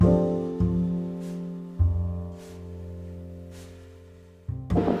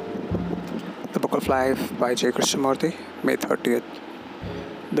of Life by J. Krishnamurti, May 30th.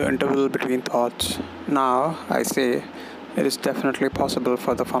 The interval between thoughts. Now, I say, it is definitely possible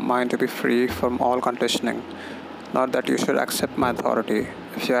for the mind to be free from all conditioning. Not that you should accept my authority.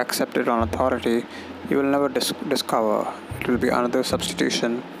 If you accept it on authority, you will never discover. It will be another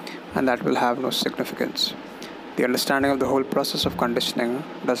substitution, and that will have no significance. The understanding of the whole process of conditioning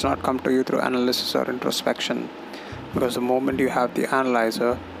does not come to you through analysis or introspection, because the moment you have the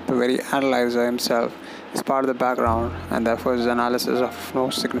analyzer, the very analyzer himself is part of the background, and therefore his analysis is of no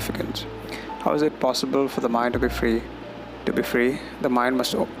significance. How is it possible for the mind to be free? To be free, the mind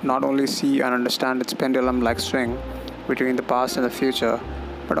must not only see and understand its pendulum-like swing between the past and the future,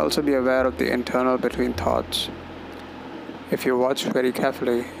 but also be aware of the internal between thoughts. If you watch very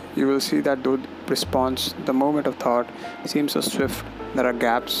carefully, you will see that the response, the moment of thought, seems so swift. There are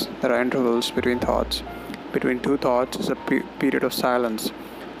gaps, there are intervals between thoughts. Between two thoughts is a period of silence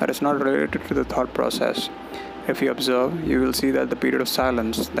that is not related to the thought process. If you observe, you will see that the period of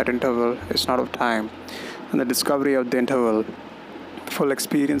silence, that interval, is not of time. And the discovery of the interval, full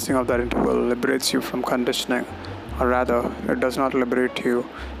experiencing of that interval, liberates you from conditioning. Or rather, it does not liberate you,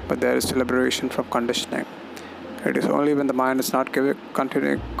 but there is liberation from conditioning. It is only when the mind is not giving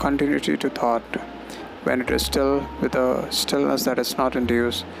continuity to thought, when it is still with a stillness that is not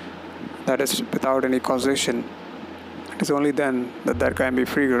induced, that is without any causation, it is only then that there can be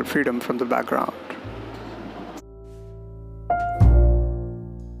freedom from the background.